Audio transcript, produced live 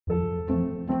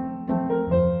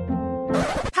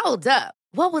Hold up.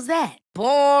 What was that?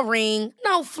 Boring.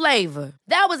 No flavor.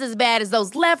 That was as bad as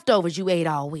those leftovers you ate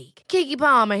all week. Keke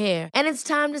Palmer here, and it's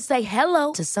time to say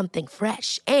hello to something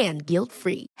fresh and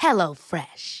guilt-free. Hello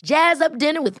Fresh. Jazz up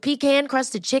dinner with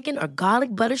pecan-crusted chicken or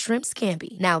garlic butter shrimp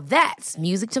scampi. Now that's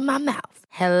music to my mouth.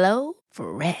 Hello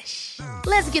Fresh.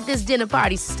 Let's get this dinner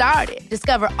party started.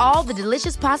 Discover all the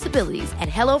delicious possibilities at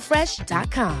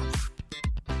hellofresh.com.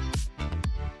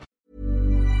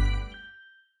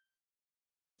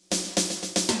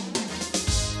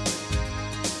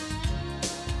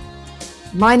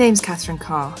 My name's Catherine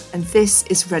Carr, and this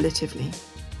is Relatively,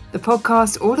 the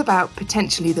podcast all about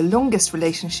potentially the longest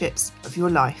relationships of your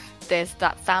life. There's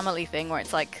that family thing where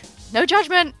it's like, no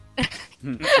judgment.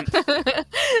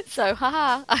 So,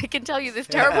 haha, I can tell you this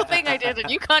terrible thing I did and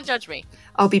you can't judge me.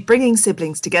 I'll be bringing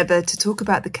siblings together to talk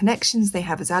about the connections they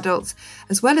have as adults,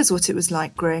 as well as what it was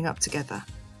like growing up together.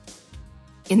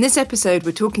 In this episode,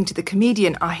 we're talking to the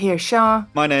comedian Ahir Shah.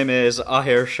 My name is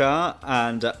Ahir Shah,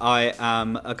 and I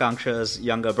am Akanksha's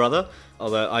younger brother,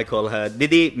 although I call her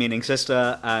Didi, meaning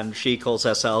sister, and she calls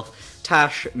herself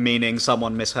Tash, meaning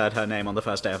someone misheard her name on the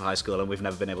first day of high school, and we've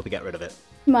never been able to get rid of it.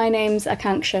 My name's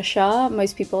Akanksha Shah.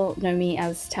 Most people know me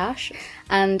as Tash,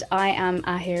 and I am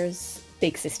Ahir's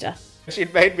big sister.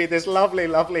 She'd made me this lovely,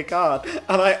 lovely card,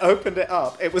 and I opened it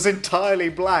up. It was entirely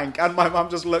blank, and my mum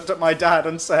just looked at my dad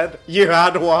and said, "You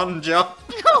had one job."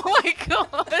 Oh my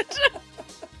god.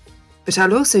 But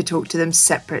I'll also talk to them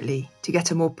separately to get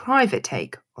a more private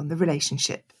take on the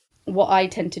relationship. What I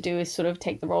tend to do is sort of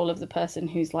take the role of the person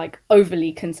who's like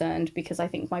overly concerned, because I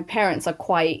think my parents are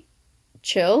quite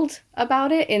chilled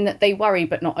about it in that they worry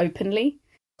but not openly.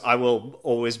 I will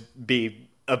always be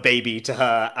a baby to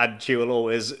her, and she will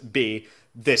always be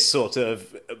this sort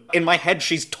of... In my head,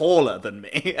 she's taller than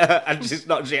me, and she's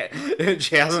not.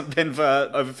 She hasn't been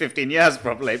for over 15 years,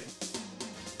 probably.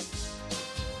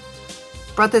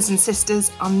 Brothers and sisters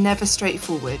are never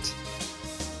straightforward.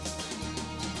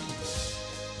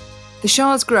 The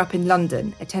Shahs grew up in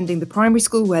London, attending the primary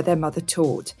school where their mother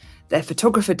taught. Their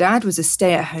photographer dad was a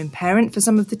stay-at-home parent for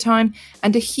some of the time,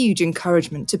 and a huge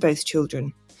encouragement to both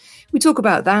children. We talk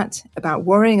about that, about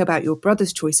worrying about your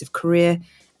brother's choice of career,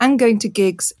 and going to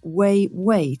gigs way,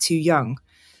 way too young.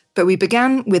 But we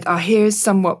began with Ahir's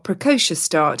somewhat precocious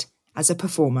start as a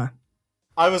performer.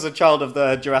 I was a child of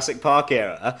the Jurassic Park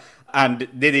era, and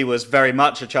Didi was very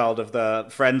much a child of the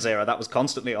Friends era. That was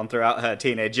constantly on throughout her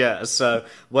teenage years. So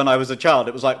when I was a child,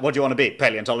 it was like, what do you want to be?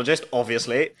 Paleontologist,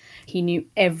 obviously. He knew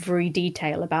every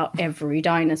detail about every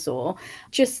dinosaur,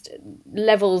 just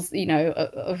levels,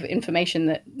 of information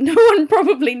that no one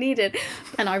probably needed.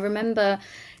 And I remember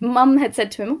Mum had said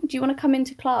to him, do you want to come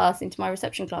into my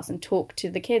reception class and talk to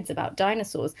the kids about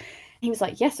dinosaurs? He was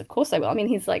like, yes, of course I will. I mean,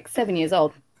 he's like 7 years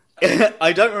old.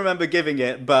 I don't remember giving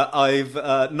it, but I've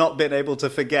not been able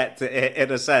to forget it in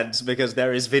a sense, because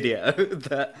there is video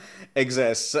that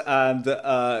exists. And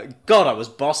God, I was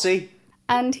bossy.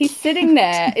 And he's sitting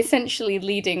there essentially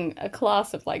leading a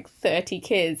class of like 30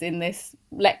 kids in this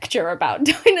lecture about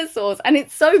dinosaurs. And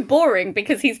it's so boring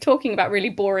because he's talking about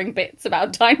really boring bits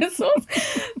about dinosaurs.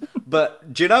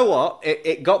 But do you know what?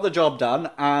 It got the job done.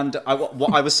 And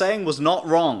what I was saying was not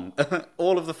wrong.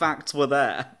 All of the facts were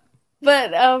there.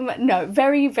 But no,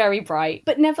 very, very bright.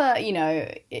 But never,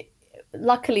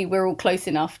 luckily we're all close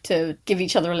enough to give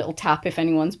each other a little tap if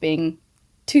anyone's being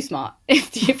too smart,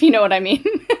 if you know what I mean.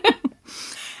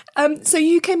 So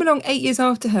you came along 8 years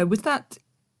after her. Was that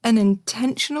an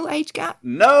intentional age gap?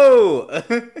 No!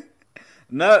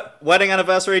 No, wedding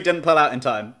anniversary, didn't pull out in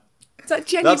time. Is that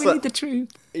genuinely the truth?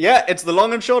 Yeah, it's the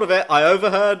long and short of it. I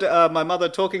overheard my mother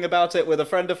talking about it with a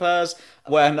friend of hers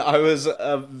when I was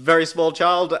a very small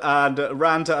child, and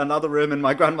ran to another room in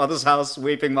my grandmother's house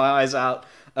weeping my eyes out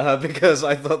because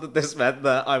I thought that this meant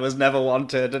that I was never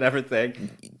wanted and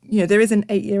everything. Yeah, there is an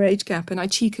 8-year age gap, and I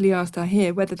cheekily asked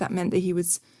Ahir whether that meant that he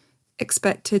was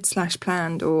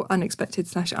expected/planned or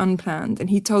unexpected/unplanned, and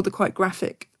he told a quite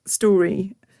graphic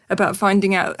story about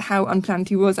finding out how unplanned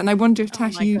he was. And I wonder if,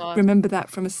 Tash, you remember that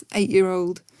from an 8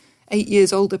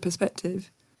 years older perspective.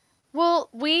 Well,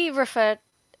 we refer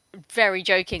very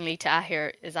jokingly to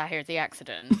Ahir as Ahir the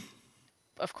accident.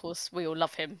 Of course, we all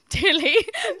love him dearly,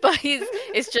 but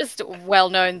it's just well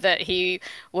known that he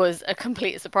was a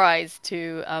complete surprise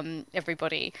to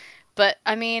everybody. But,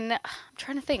 I mean, I'm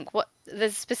trying to think.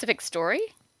 There's a specific story?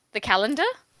 The calendar?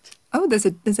 Oh,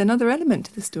 there's another element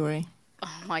to the story.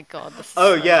 Oh my god. This is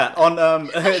Oh so yeah, bad. on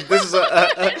this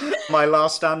is my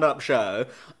last stand-up show.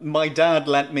 My dad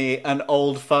lent me an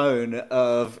old phone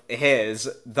of his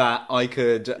that I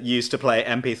could use to play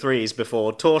MP3s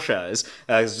before tour shows.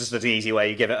 It's just an easy way.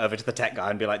 You give it over to the tech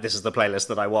guy and be like, "This is the playlist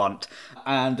that I want."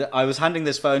 And I was handing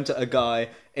this phone to a guy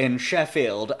in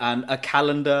Sheffield, and a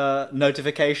calendar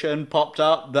notification popped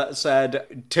up that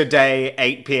said, "Today,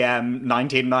 8 p.m.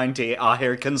 1990,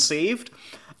 Ahir conceived,"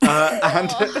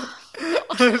 and.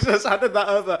 I just handed that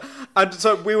over, and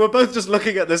so we were both just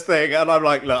looking at this thing, and I'm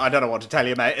like, "Look, I don't know what to tell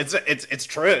you, mate. It's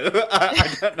true.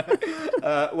 I don't know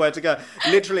where to go."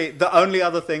 Literally, the only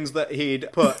other things that he'd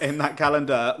put in that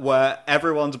calendar were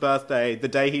everyone's birthday, the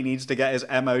day he needs to get his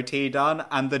MOT done,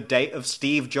 and the date of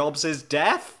Steve Jobs'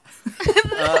 death.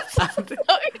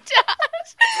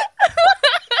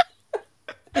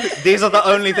 These are the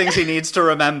only things he needs to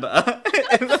remember.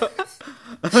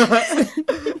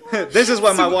 This is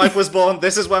when my wife was born.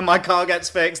 This is when my car gets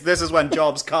fixed. This is when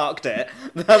Jobs carked it.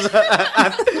 And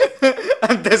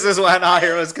this is when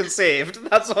Ahir was conceived.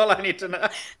 That's all I need to know.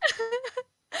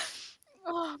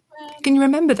 Can you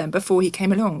remember them before he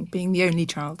came along, being the only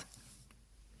child?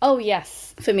 Oh,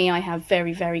 yes. For me, I have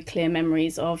very, very clear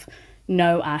memories of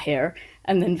no Ahir,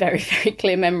 and then very, very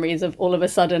clear memories of all of a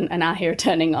sudden an Ahir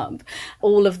turning up.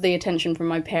 All of the attention from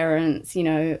my parents,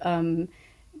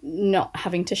 not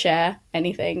having to share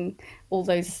anything, all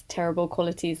those terrible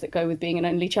qualities that go with being an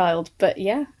only child. But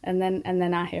yeah, and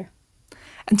then Ahir.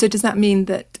 And so does that mean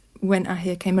that when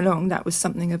Ahir came along, that was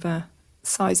something of a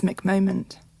seismic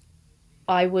moment?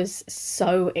 I was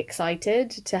so excited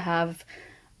to have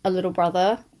a little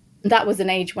brother. That was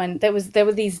an age when there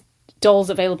were these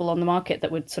dolls available on the market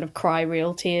that would sort of cry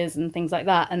real tears and things like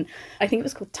that. And I think it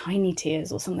was called Tiny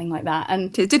Tears or something like that.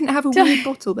 And It didn't have a weird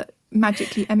bottle that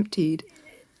magically emptied.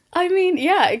 I mean,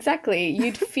 yeah, exactly.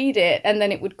 You'd feed it and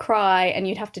then it would cry and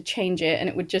you'd have to change it and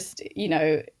it would just,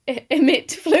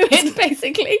 emit fluid,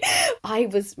 basically. I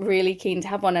was really keen to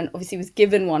have one and obviously was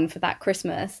given one for that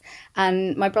Christmas.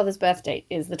 And my brother's birthday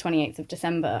is the 28th of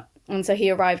December. And so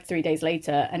he arrived 3 days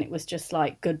later and it was just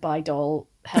like, goodbye doll,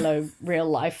 hello real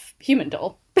life human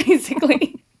doll,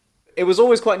 basically. It was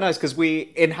always quite nice because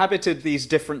we inhabited these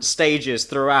different stages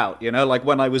throughout, like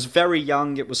when I was very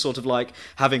young, it was sort of like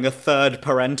having a third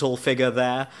parental figure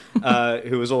there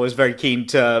who was always very keen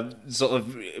to sort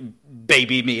of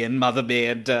baby me and mother me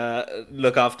and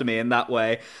look after me in that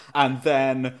way. And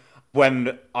then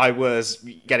when I was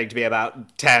getting to be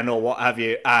about 10 or what have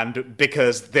you, and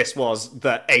because this was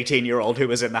the 18-year-old who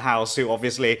was in the house who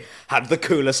obviously had the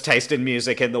coolest taste in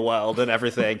music in the world and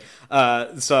everything,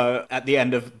 so at the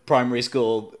end of primary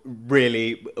school,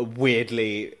 really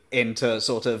weirdly into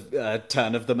sort of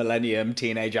turn of the millennium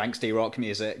teenage angsty rock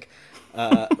music.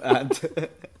 And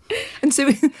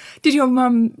so did your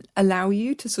mum allow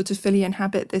you to sort of fully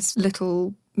inhabit this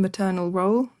little maternal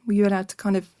role? Were you allowed to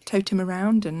kind of tote him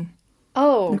around and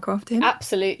look after him?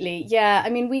 Absolutely. Yeah. I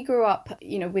mean, we grew up,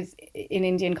 in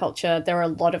Indian culture, there are a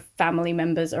lot of family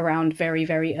members around very,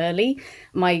 very early.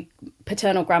 My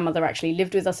paternal grandmother actually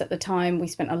lived with us at the time. We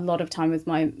spent a lot of time with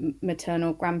my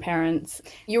maternal grandparents.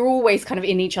 You're always kind of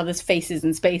in each other's faces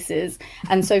and spaces.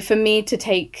 And so for me to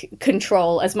take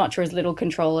control, as much or as little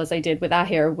control as I did with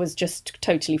Ahir, was just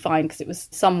totally fine because it was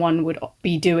someone would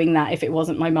be doing that if it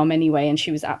wasn't my mum anyway. And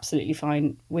she was absolutely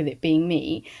fine with it being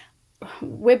me.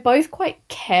 We're both quite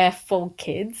careful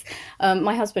kids.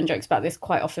 My husband jokes about this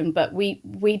quite often, but we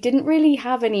didn't really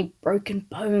have any broken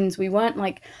bones. We weren't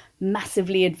like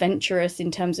massively adventurous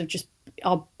in terms of just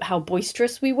how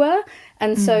boisterous we were.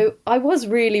 And so I was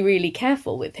really, really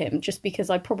careful with him just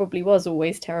because I probably was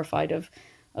always terrified of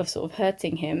sort of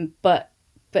hurting him, but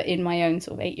in my own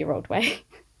sort of 8-year-old way.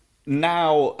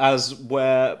 Now, as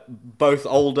we're both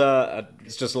older,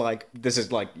 it's just like, this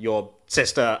is like your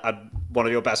sister and one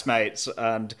of your best mates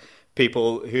and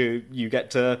people who you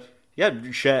get to,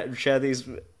 share these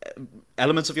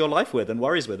elements of your life with and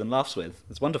worries with and laughs with.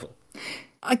 It's wonderful.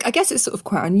 I guess it's sort of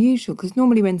quite unusual because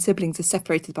normally when siblings are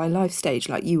separated by life stage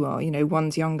like you are,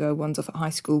 one's younger, one's off at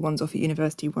high school, one's off at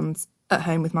university, one's at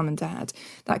home with mum and dad,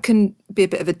 that can be a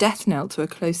bit of a death knell to a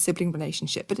close sibling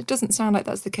relationship, but it doesn't sound like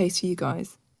that's the case for you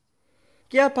guys.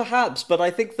 Yeah, perhaps, but I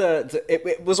think that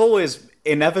it was always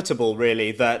inevitable,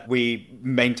 really, that we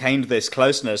maintained this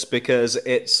closeness because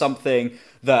it's something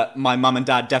that my mum and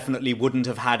dad definitely wouldn't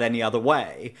have had any other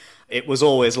way. It was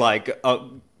always like,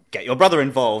 get your brother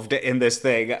involved in this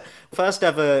thing. First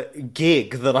ever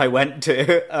gig that I went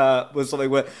to was something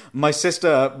where my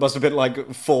sister must have been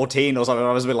like 14 or something.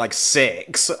 I was a bit like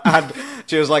 6. And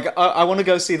she was like, I want to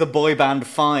go see the boy band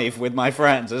 5 with my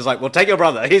friends. And it's like, well, take your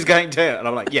brother. He's going too. And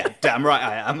I'm like, yeah, damn right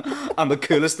I am. I'm the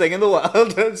coolest thing in the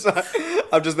world. And so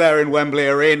I'm just there in Wembley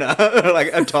Arena, like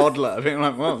a toddler, being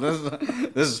like, well, this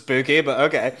is spooky, but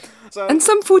okay. So, and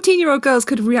some 14-year-old girls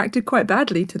could have reacted quite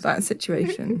badly to that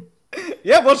situation.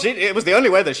 Yeah, well, it was the only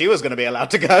way that she was going to be allowed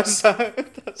to go, so...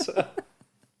 That's,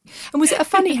 And was it a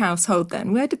funny household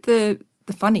then? Where did the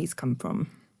funnies come from?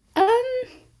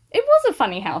 It was a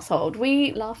funny household.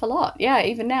 We laugh a lot, yeah,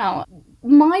 even now.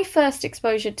 My first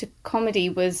exposure to comedy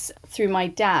was through my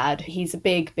dad. He's a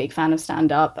big, big fan of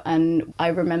stand-up, and I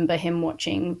remember him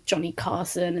watching Johnny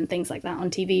Carson and things like that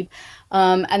on TV.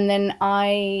 And then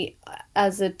I,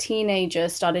 as a teenager,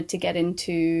 started to get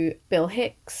into Bill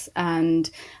Hicks, and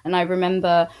I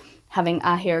remember having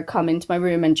Ahir come into my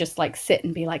room and just like sit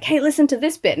and be like, hey, listen to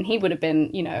this bit. And he would have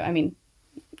been,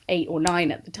 8 or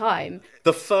 9 at the time.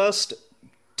 The first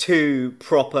 2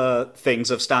 proper things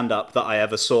of stand-up that I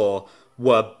ever saw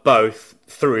were both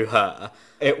through her.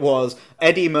 It was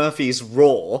Eddie Murphy's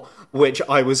Raw, which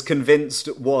I was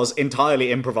convinced was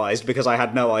entirely improvised because I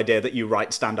had no idea that you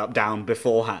write stand-up down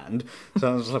beforehand.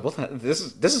 So I was like, what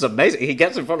this is amazing. He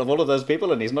gets in front of all of those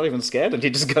people and he's not even scared and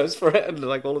he just goes for it, and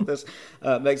like all of this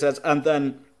makes sense. And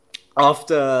then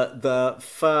after the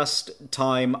first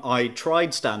time I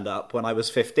tried stand-up when I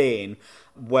was 15,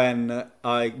 when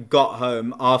I got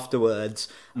home afterwards,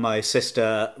 my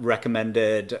sister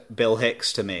recommended Bill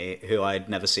Hicks to me, who I'd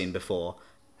never seen before.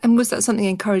 And was that something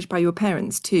encouraged by your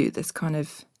parents too, this kind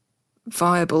of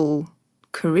viable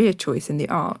career choice in the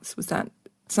arts? Was that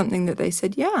something that they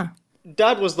said, yeah?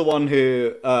 Dad was the one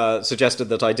who suggested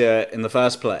that I do it in the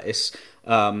first place,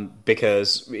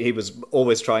 because he was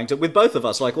always trying to, with both of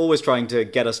us, like always trying to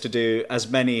get us to do as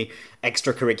many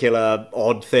extracurricular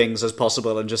odd things as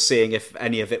possible and just seeing if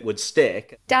any of it would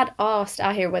stick. Dad asked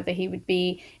Ahir whether he would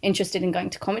be interested in going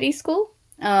to comedy school.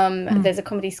 There's a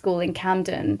comedy school in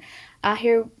Camden.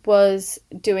 Ahir was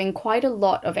doing quite a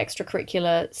lot of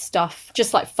extracurricular stuff,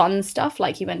 just like fun stuff.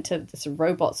 Like he went to this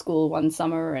robot school one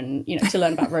summer and, to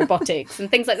learn about robotics and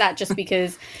things like that, just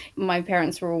because my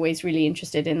parents were always really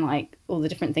interested in like all the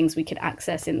different things we could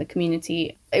access in the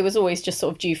community. It was always just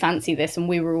sort of, do you fancy this? And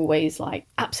we were always like,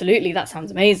 absolutely, that sounds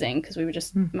amazing, because we were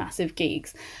just massive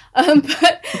geeks.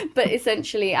 But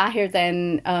essentially, Ahir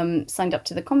then signed up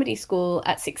to the comedy school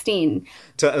at 16.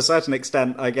 To a certain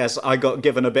extent, I guess I got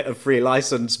given a bit of free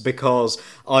license because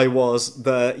I was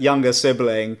the younger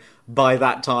sibling. By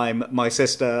that time, my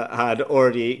sister had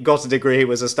already got a degree,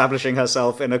 was establishing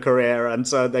herself in a career, and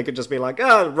so they could just be like,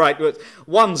 oh, right,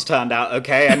 one's turned out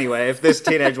okay anyway. If this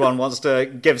teenage one wants to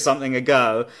give something a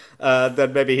go,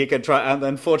 then maybe he could try. And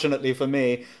then fortunately for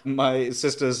me, my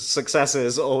sister's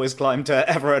successes always climbed to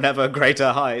ever and ever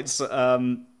greater heights.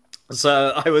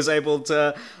 So I was able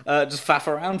to just faff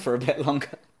around for a bit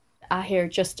longer. Ahir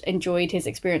just enjoyed his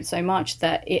experience so much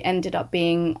that it ended up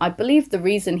being, I believe, the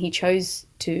reason he chose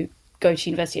to go to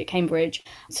university at Cambridge,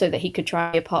 so that he could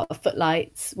try a part of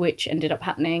Footlights, which ended up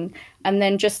happening. And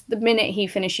then just the minute he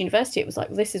finished university, it was like,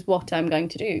 this is what I'm going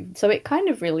to do. So it kind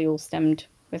of really all stemmed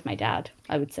with my dad,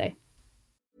 I would say.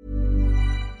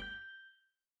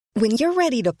 When you're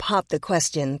ready to pop the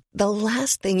question, the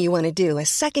last thing you want to do is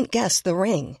second-guess the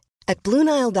ring. At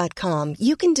BlueNile.com,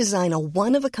 you can design a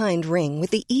one-of-a-kind ring with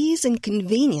the ease and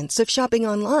convenience of shopping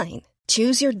online.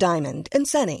 Choose your diamond and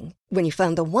setting. When you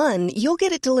find the one, you'll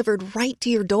get it delivered right to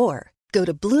your door. Go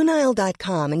to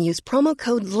BlueNile.com and use promo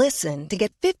code LISTEN to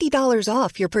get $50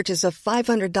 off your purchase of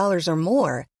 $500 or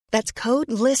more. That's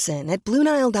code LISTEN at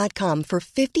BlueNile.com for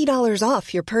 $50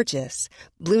 off your purchase.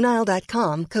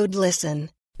 BlueNile.com, code LISTEN.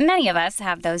 Many of us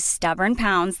have those stubborn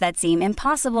pounds that seem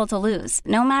impossible to lose,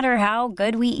 no matter how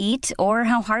good we eat or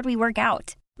how hard we work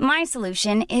out. My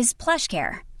solution is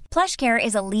PlushCare. PlushCare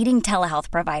is a leading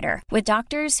telehealth provider with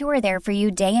doctors who are there for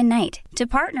you day and night to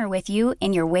partner with you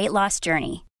in your weight loss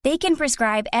journey. They can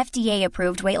prescribe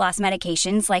FDA-approved weight loss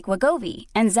medications like Wegovy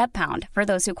and Zepbound for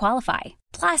those who qualify.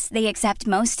 Plus, they accept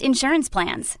most insurance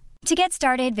plans. To get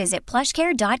started, visit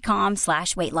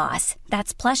plushcare.com/weightloss.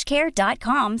 That's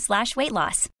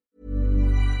plushcare.com/weightloss.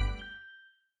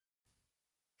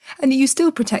 And are you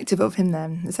still protective of him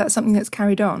then? Is that something that's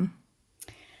carried on?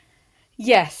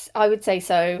 Yes, I would say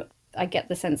so. I get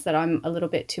the sense that I'm a little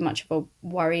bit too much of a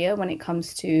worrier when it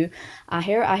comes to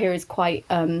Ahir. Ahir is quite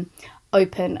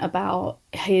open about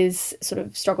his sort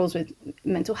of struggles with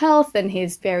mental health and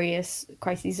his various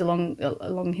crises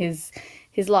along his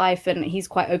life, and he's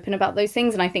quite open about those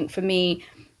things. And I think for me,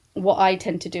 what I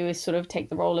tend to do is sort of take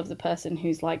the role of the person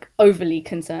who's like overly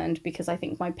concerned, because I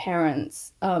think my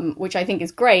parents, which I think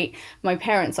is great, my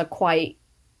parents are quite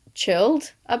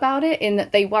chilled about it in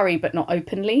that they worry but not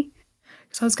openly.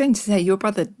 So I was going to say, your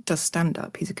brother does stand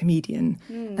up, he's a comedian,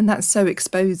 and that's so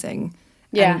exposing.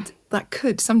 Yeah. And that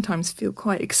could sometimes feel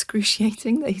quite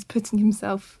excruciating that he's putting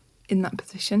himself in that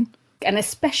position. And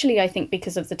especially, I think,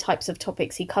 because of the types of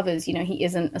topics he covers, you know, he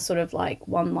isn't a sort of like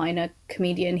one-liner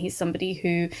comedian. He's somebody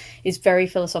who is very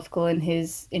philosophical in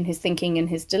his thinking and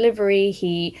his delivery.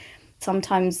 He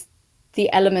sometimes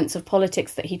the elements of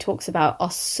politics that he talks about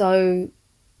are so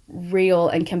real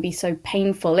and can be so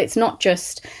painful. It's not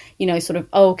just, you know, sort of,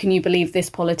 oh, can you believe this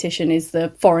politician is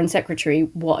the foreign secretary?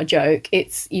 What a joke.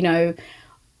 It's, you know,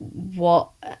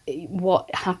 what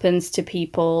happens to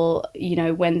people, you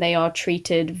know, when they are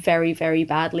treated very, very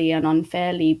badly and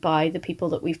unfairly by the people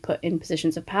that we've put in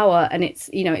positions of power. And it's,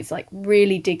 you know, it's like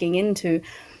really digging into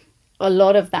a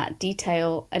lot of that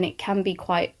detail, and it can be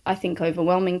quite, I think,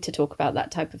 overwhelming to talk about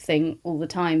that type of thing all the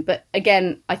time. But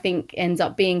again, I think ends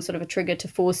up being sort of a trigger to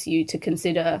force you to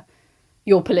consider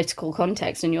your political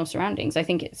context and your surroundings. I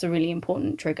think it's a really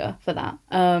important trigger for that.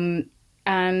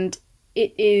 And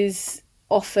it is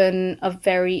often a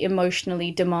very emotionally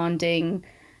demanding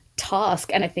task.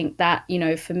 And I think that, you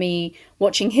know, for me,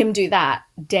 watching him do that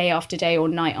day after day or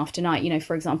night after night, you know,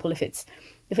 for example, if it's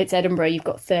Edinburgh, you've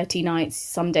got 30 nights,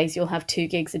 some days you'll have 2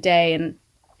 gigs a day. And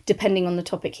depending on the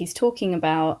topic he's talking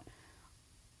about,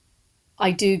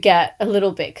 I do get a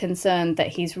little bit concerned that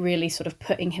he's really sort of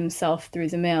putting himself through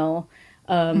the mill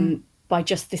by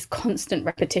just this constant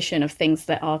repetition of things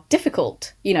that are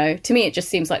difficult. You know, to me, it just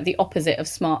seems like the opposite of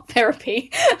smart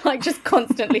therapy, like just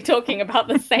constantly talking about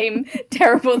the same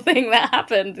terrible thing that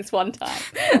happened this one time.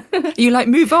 You like,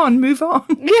 move on.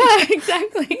 Yeah,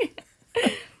 exactly.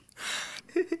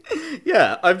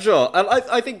 Yeah, I'm sure. And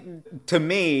I think, to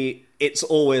me, it's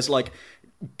always like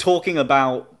talking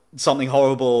about something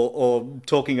horrible or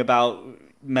talking about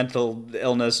mental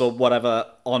illness or whatever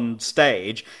on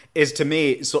stage is, to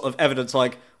me, sort of evidence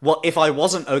like, well, if I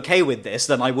wasn't okay with this,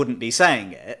 then I wouldn't be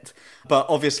saying it. But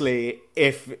obviously,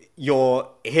 if you're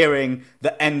hearing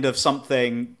the end of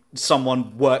something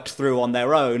someone worked through on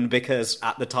their own because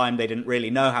at the time they didn't really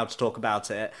know how to talk about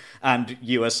it, and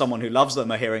you as someone who loves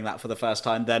them are hearing that for the first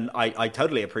time, then I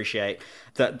totally appreciate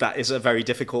that. That is a very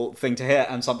difficult thing to hear,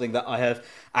 and something that I have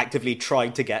actively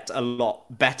tried to get a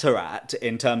lot better at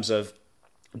in terms of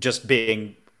just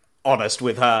being honest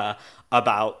with her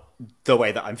about the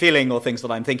way that I'm feeling or things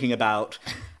that I'm thinking about,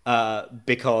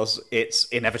 because it's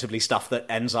inevitably stuff that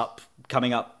ends up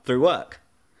coming up through work.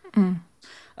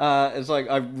 It's like,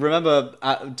 I remember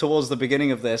towards the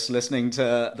beginning of this, listening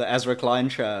to the Ezra Klein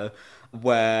show,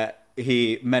 where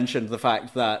he mentioned the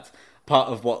fact that part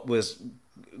of what was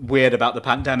weird about the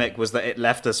pandemic was that it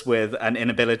left us with an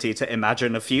inability to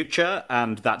imagine a future,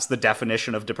 and that's the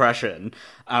definition of depression.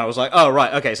 And I was like, oh,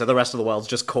 right, okay, so the rest of the world's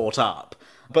just caught up.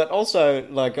 But also,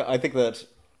 like, I think that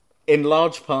in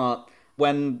large part,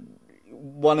 when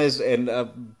one is in a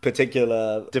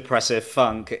particular depressive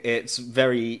funk, it's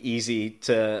very easy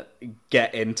to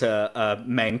get into a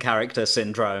main character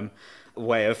syndrome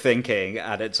way of thinking,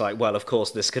 and it's like, well, of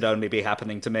course this could only be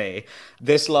happening to me.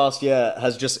 This last year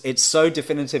has just, it's so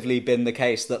definitively been the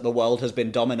case that the world has been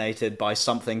dominated by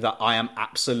something that I am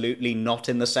absolutely not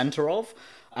in the center of,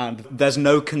 and there's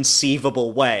no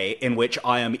conceivable way in which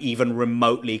I am even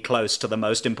remotely close to the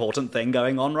most important thing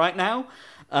going on right now.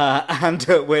 And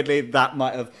weirdly, that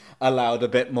might have allowed a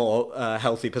bit more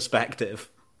healthy perspective.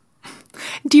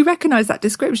 Do you recognise that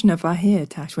description of Ahir,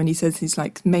 Tash, when he says he's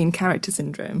like main character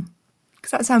syndrome?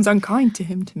 Because that sounds unkind to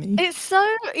him, to me. It's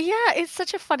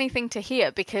such a funny thing to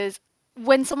hear, because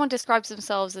when someone describes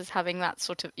themselves as having that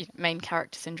sort of main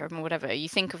character syndrome or whatever, you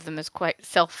think of them as quite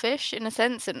selfish in a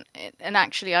sense, and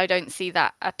actually I don't see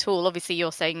that at all. Obviously,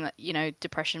 you're saying that, you know,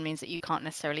 depression means that you can't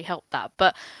necessarily help that,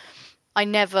 but I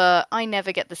never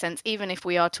get the sense, even if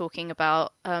we are talking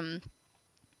about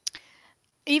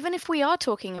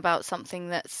something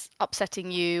that's upsetting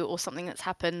you or something that's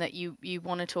happened that you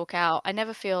want to talk out, I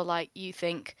never feel like you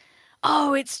think,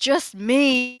 oh, it's just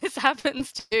me this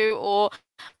happens to, or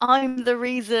I'm the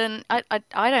reason. I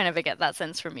don't ever get that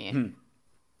sense from you.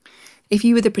 If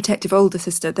you were the protective older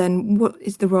sister, then what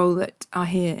is the role that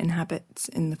Ahir inhabits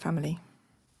in the family?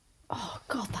 Oh,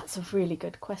 God, that's a really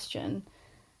good question.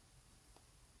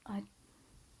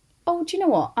 Oh, do you know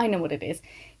what? I know what it is.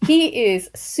 He is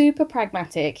super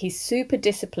pragmatic, he's super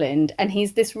disciplined, and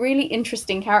he's this really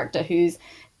interesting character who's,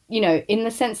 you know, in the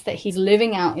sense that he's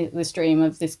living out this dream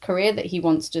of this career that he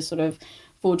wants to sort of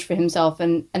forged for himself,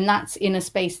 and that's in a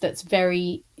space that's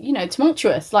very, you know,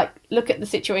 tumultuous. Like, look at the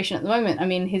situation at the moment. I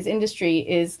mean, his industry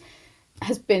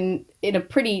has been in a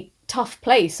pretty tough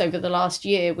place over the last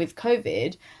year with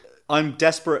COVID. I'm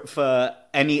desperate for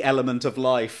any element of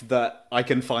life that I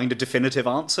can find a definitive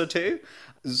answer to.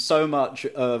 So much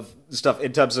of stuff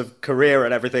in terms of career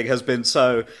and everything has been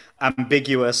so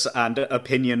ambiguous and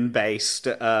opinion-based,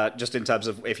 just in terms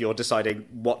of if you're deciding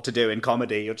what to do in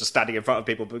comedy, you're just standing in front of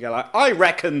people who go like, I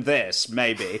reckon this,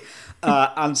 maybe.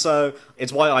 And so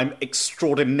it's why I'm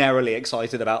extraordinarily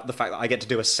excited about the fact that I get to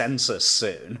do a census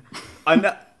soon. I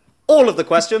know all of the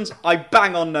questions, I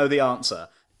bang on know the answer.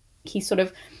 He sort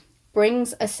of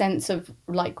brings a sense of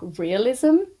like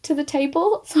realism to the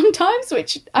table sometimes,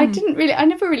 which I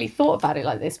never really thought about it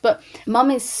like this. But Mum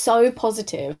is so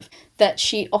positive that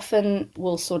she often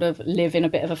will sort of live in a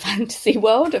bit of a fantasy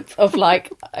world of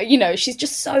like, you know, she's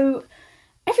just so,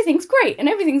 everything's great and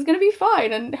everything's going to be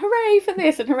fine and hooray for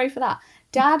this and hooray for that.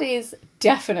 Dad is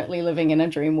definitely living in a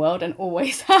dream world and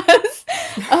always has.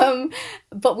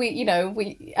 But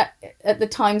we at the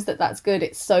times that's good,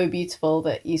 it's so beautiful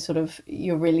that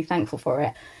you're really thankful for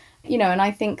it. You know, and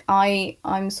I think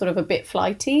I'm sort of a bit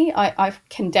flighty. I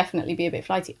can definitely be a bit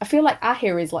flighty. I feel like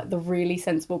Ahir is like the really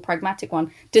sensible, pragmatic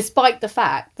one, despite the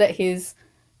fact that his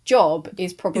job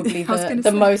is probably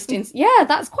the most... Yeah,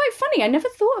 that's quite funny. I never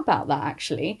thought about that,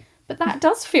 actually. But that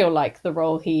does feel like the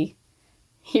role he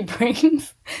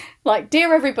brings. Like,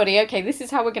 dear everybody, okay, this is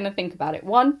how we're going to think about it.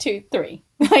 1, 2, 3.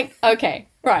 Like, okay,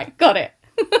 right, got it.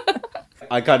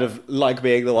 I kind of like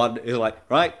being the one who's like,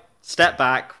 right, step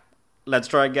back. Let's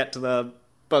try and get to the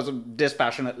person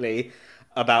dispassionately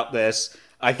about this.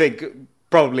 I think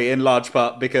probably in large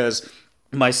part because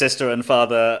my sister and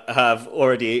father have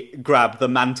already grabbed the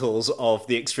mantles of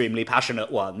the extremely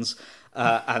passionate ones.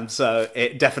 And so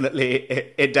it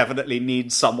definitely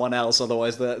needs someone else,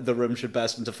 otherwise the room should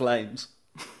burst into flames.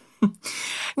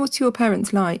 What's your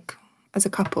parents like as a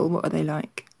couple? What are they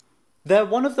like? They're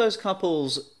one of those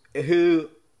couples who,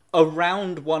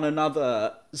 around one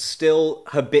another, still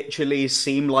habitually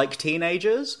seem like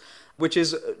teenagers, which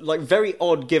is like very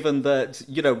odd given that,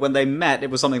 you know, when they met,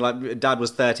 it was something like Dad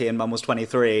was 30 and Mum was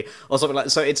 23 or something like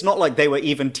that. So it's not like they were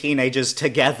even teenagers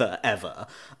together ever.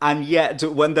 And yet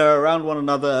when they're around one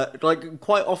another, like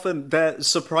quite often they're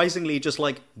surprisingly just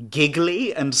like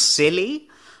giggly and silly.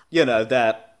 You know,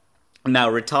 they're now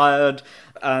retired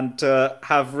and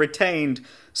have retained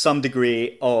some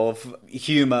degree of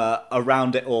humour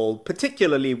around it all,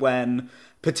 particularly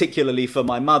for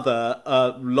my mother,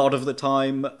 a lot of the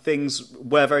time things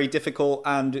were very difficult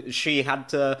and she had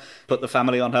to put the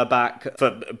family on her back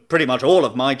for pretty much all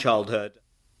of my childhood.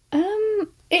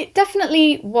 It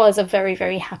definitely was a very,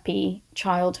 very happy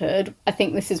childhood. I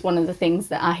think this is one of the things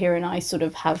that Ahir and I sort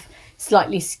of have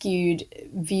slightly skewed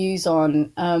views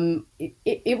on.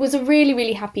 It was a really,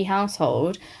 really happy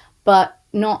household, but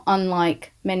not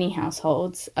unlike many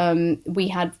households. We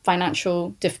had financial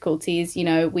difficulties, you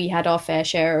know, we had our fair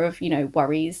share of, you know,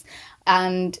 worries.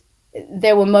 And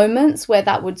there were moments where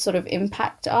that would sort of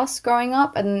impact us growing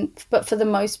up. But for the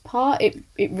most part, it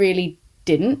really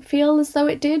didn't feel as though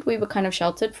it did. We were kind of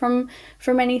sheltered from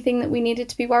anything that we needed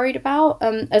to be worried about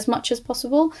as much as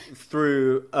possible.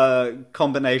 Through a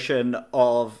combination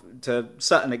of, to a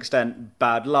certain extent,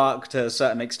 bad luck, to a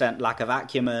certain extent, lack of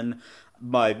acumen,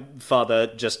 my father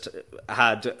just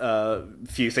had a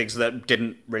few things that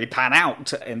didn't really pan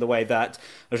out in the way that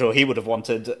I'm sure he would have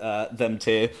wanted them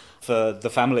to for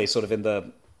the family, sort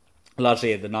of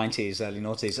largely in the 90s, early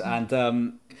noughties.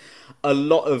 And a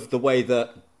lot of the way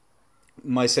that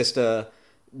my sister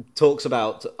talks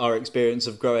about our experience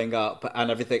of growing up and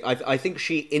everything, I think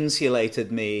she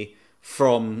insulated me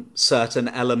from certain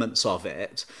elements of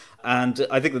it. And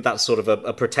I think that that's sort of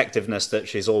a protectiveness that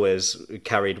she's always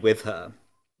carried with her.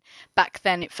 Back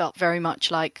then, it felt very much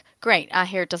like, great,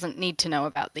 Ahir doesn't need to know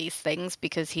about these things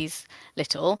because he's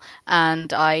little,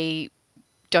 and I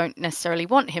don't necessarily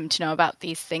want him to know about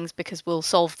these things because we'll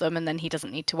solve them and then he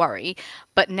doesn't need to worry.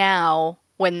 But now,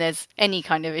 when there's any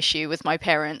kind of issue with my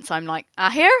parents, I'm like,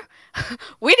 Ahir,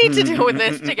 we need to deal with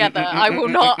this together. I will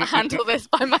not handle this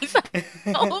by myself.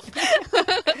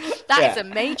 That is a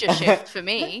major shift for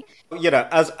me. You know,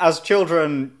 as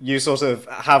children, you sort of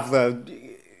have the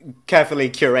carefully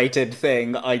curated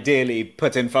thing ideally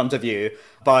put in front of you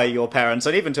by your parents,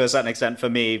 and even to a certain extent for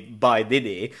me by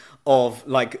Didi, of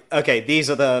like, okay, these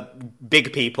are the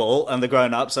big people and the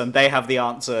grown-ups and they have the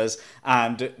answers,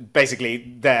 and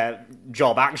basically their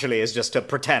job actually is just to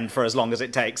pretend for as long as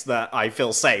it takes that I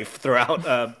feel safe throughout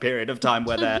a period of time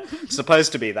where they're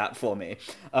supposed to be that for me,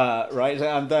 right?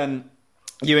 And then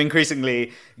you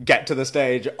increasingly get to the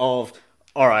stage of,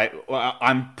 all right, well,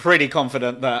 I'm pretty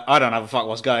confident that I don't have a fuck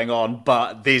what's going on,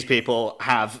 but these people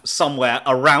have somewhere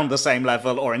around the same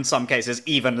level, or in some cases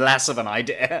even less of an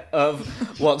idea of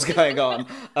what's going on.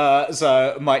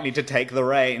 So might need to take the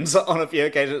reins on a few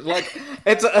occasions.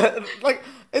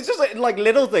 It's just like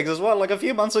little things as well. Like a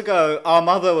few months ago, our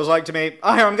mother was like to me,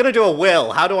 I'm going to do a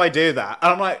will. How do I do that?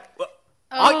 And I'm like,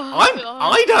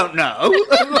 I don't know.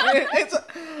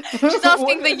 She's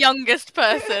asking the youngest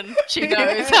person she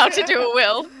knows how to do a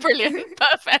will. Brilliant.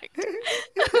 Perfect.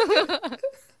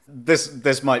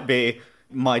 This might be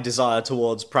my desire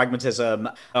towards pragmatism.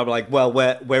 I'm like, well,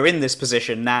 we're in this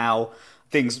position now.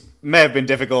 Things may have been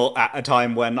difficult at a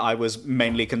time when I was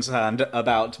mainly concerned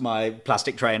about my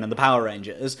plastic train and the Power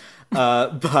Rangers.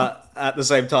 But at the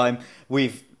same time,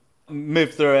 we've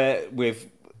moved through it. We've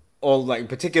all, like,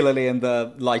 particularly in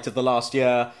the light of the last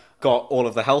year, got all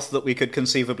of the health that we could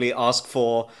conceivably ask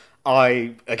for.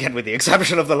 I, again, with the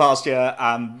exception of the last year,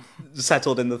 am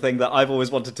settled in the thing that I've always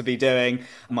wanted to be doing.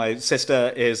 My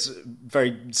sister is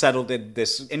very settled in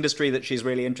this industry that she's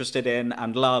really interested in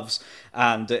and loves.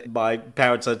 And my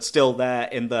parents are still there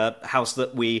in the house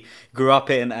that we grew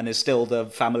up in and is still the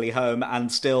family home,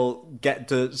 and still get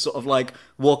to sort of like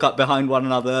walk up behind one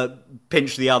another,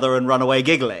 pinch the other and run away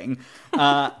giggling.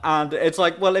 And it's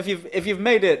like, well, if you've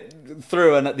made it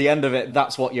through and at the end of it,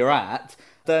 that's what you're at,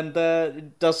 then there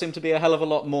does seem to be a hell of a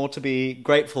lot more to be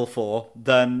grateful for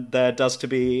than there does to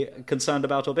be concerned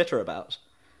about or bitter about.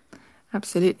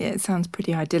 Absolutely. It sounds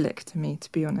pretty idyllic to me,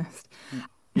 to be honest.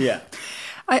 Yeah.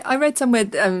 I read somewhere,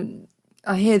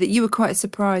 I hear that you were quite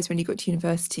surprised when you got to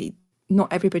university.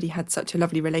 Not everybody had such a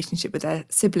lovely relationship with their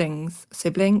siblings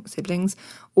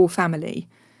or family,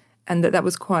 and that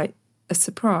was quite a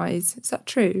surprise. Is that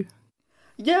true?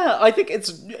 Yeah, I think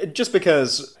it's just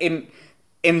because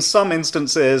in some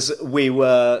instances, we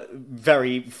were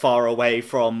very far away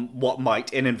from what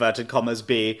might, in inverted commas,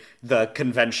 be the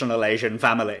conventional Asian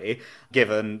family,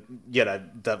 given,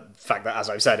 the fact that, as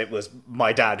I've said, it was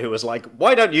my dad who was like,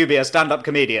 why don't you be a stand-up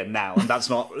comedian now? And that's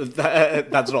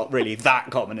not really that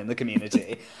common in the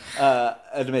community,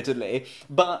 admittedly.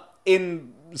 But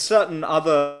in certain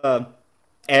other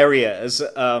areas,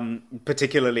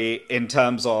 particularly in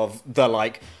terms of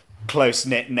the,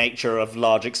 close-knit nature of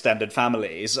large extended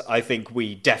families, I think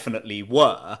we definitely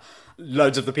were.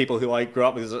 Loads of the people who I grew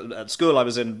up with at school, I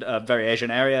was in a very Asian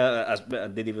area, as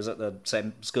Didi was at the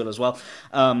same school as well,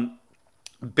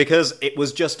 because it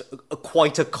was just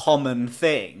quite a common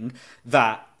thing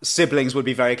that siblings would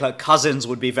be very close, cousins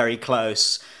would be very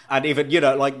close, and even,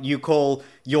 you call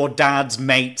your dad's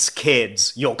mates'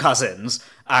 kids your cousins,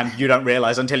 and you don't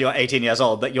realise until you're 18 years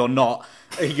old that you're not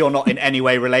in any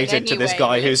way related to this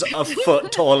guy who's a foot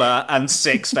taller and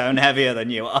 6 stone heavier than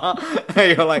you are.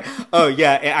 You're like, oh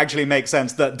yeah, it actually makes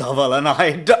sense that Dhaval and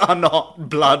I are not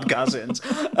blood cousins.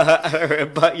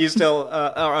 But you still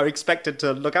are expected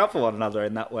to look out for one another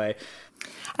in that way.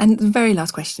 And the very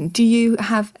last question, do you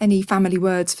have any family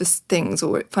words for things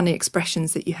or funny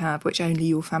expressions that you have which only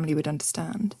your family would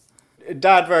understand?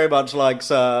 Dad very much likes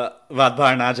vad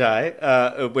bhar na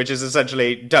jaye, which is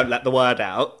essentially don't let the word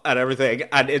out and everything.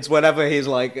 And it's whenever he's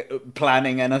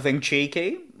planning anything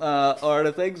cheeky or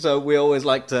anything. So we always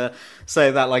like to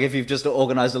say that, if you've just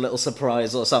organised a little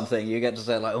surprise or something, you get to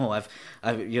say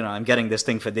I'm getting this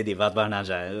thing for Didi, vad bhar na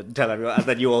jaye. Tell everyone, and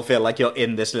then you all feel like you're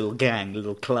in this little gang,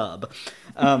 little club.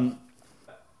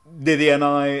 Didi and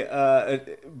I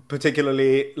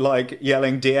particularly like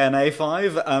yelling DNA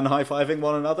 5 and high-fiving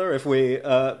one another if we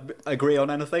agree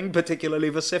on anything, particularly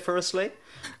vociferously.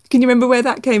 Can you remember where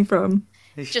that came from?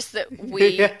 Just that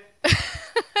we...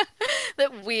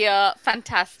 that we are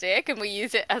fantastic, and we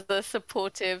use it as a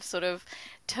supportive sort of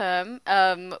term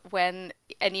when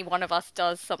any one of us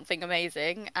does something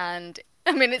amazing. And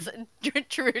I mean, it's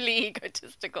truly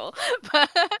egotistical. But...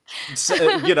 So,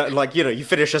 you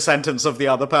finish a sentence of the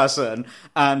other person,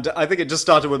 and I think it just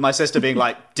started with my sister being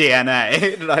like,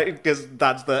 DNA, because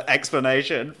that's the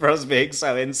explanation for us being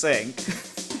so in sync.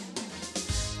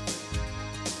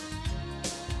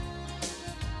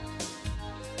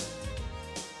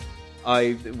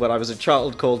 When I was a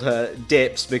child, called her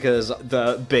Dips because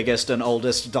the biggest and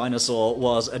oldest dinosaur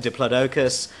was a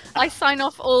Diplodocus. I sign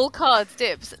off all cards,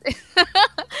 Dips.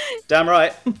 Damn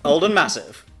right, old and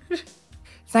massive.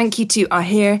 Thank you to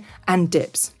Ahir and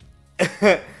Dips.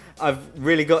 I've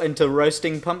really got into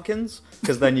roasting pumpkins,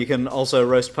 because then you can also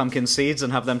roast pumpkin seeds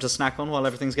and have them to snack on while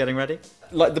everything's getting ready.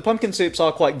 The pumpkin soups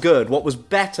are quite good. What was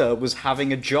better was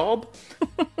having a job.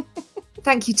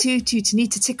 Thank you to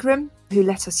Tanita Tickeram, who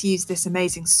let us use this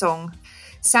amazing song.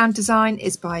 Sound design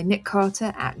is by Nick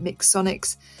Carter at Mix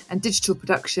Sonics, and digital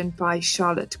production by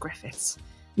Charlotte Griffiths.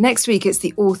 Next week, it's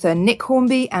the author Nick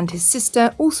Hornby and his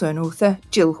sister, also an author,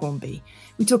 Jill Hornby.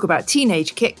 We talk about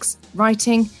teenage kicks,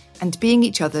 writing, and being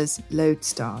each other's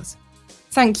lodestars.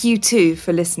 Thank you too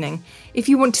for listening. If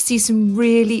you want to see some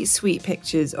really sweet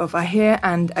pictures of Ahir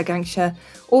and Aganksha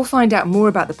or find out more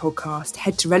about the podcast,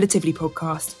 head to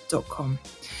relativelypodcast.com.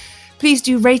 Please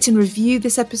do rate and review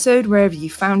this episode wherever you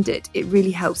found it. It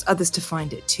really helps others to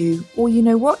find it too. Or you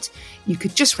know what? You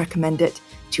could just recommend it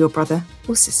to your brother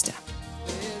or sister.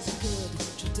 There's a good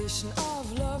tradition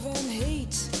of love and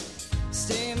hate.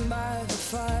 Staying by the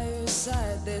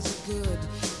fireside. There's a good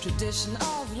tradition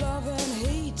of love and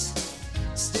hate.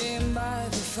 Staying by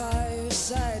the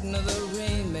fireside. No, the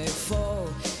rain may fall.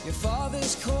 Your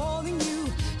father's calling you.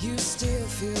 You still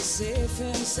feel safe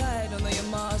inside. Although your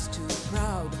mom's too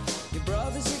proud. Your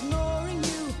brother's ignoring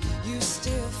you. You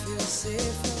still feel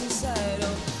safe inside.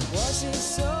 Oh, was it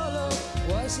solo?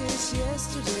 Was it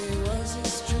yesterday? Was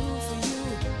it true for you?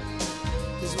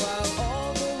 'Cause while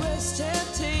all the rest had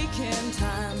taken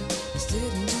time, this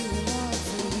didn't do enough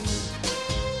for you.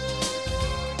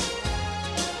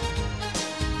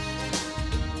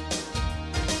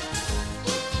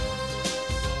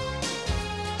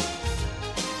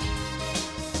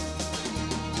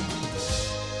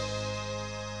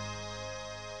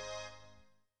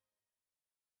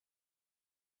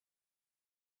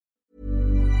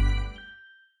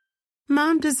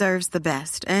 Mom deserves the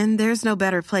best, and there's no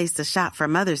better place to shop for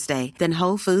Mother's Day than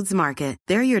Whole Foods Market.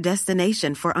 They're your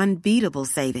destination for unbeatable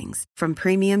savings, from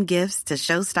premium gifts to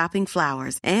show-stopping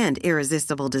flowers and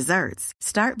irresistible desserts.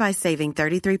 Start by saving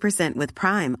 33% with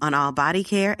Prime on all body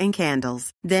care and candles.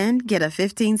 Then get a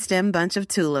 15-stem bunch of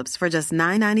tulips for just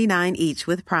 $9.99 each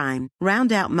with Prime.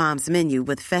 Round out Mom's menu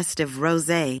with festive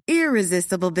rosé,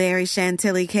 irresistible berry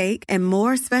chantilly cake, and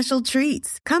more special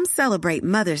treats. Come celebrate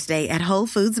Mother's Day at Whole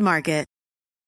Foods Market.